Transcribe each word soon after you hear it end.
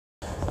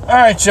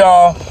Alright,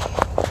 y'all.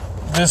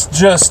 This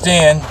just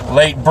in,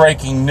 late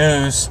breaking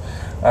news.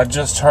 I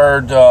just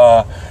heard,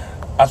 I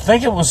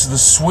think it was the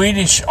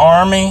Swedish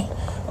Army,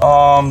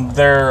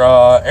 their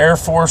Air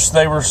Force,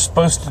 they were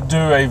supposed to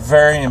do a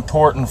very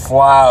important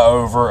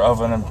flyover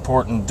of an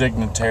important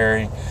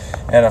dignitary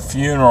at a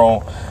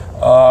funeral.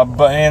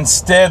 But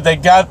instead they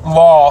got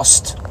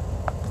lost.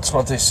 That's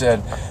what they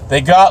said.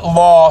 They got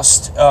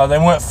lost. They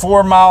went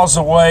 4 miles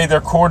away. Their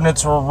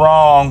coordinates were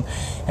wrong.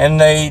 And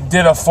they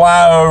did a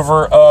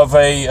flyover of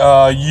a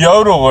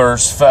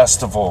yodelers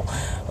festival.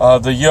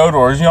 The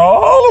yodelers, you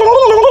know.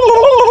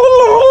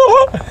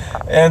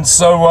 And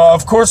so,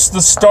 of course,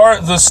 the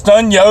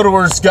stun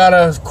yodelers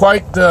got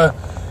quite the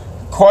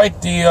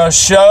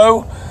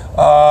show.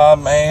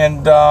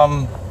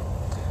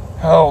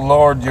 Oh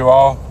Lord, you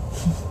all.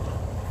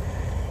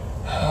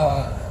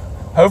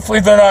 Hopefully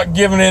they're not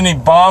giving any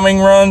bombing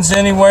runs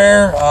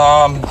anywhere.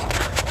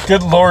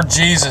 Good Lord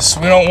Jesus,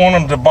 we don't want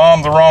them to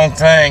bomb the wrong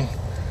thing.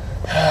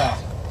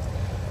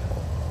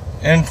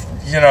 And,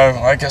 you know,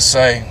 like I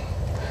say,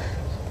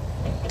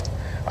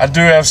 I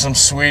do have some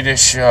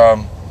Swedish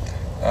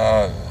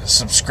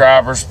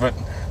subscribers, but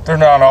they're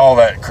not all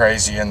that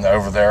crazy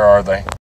over there, are they?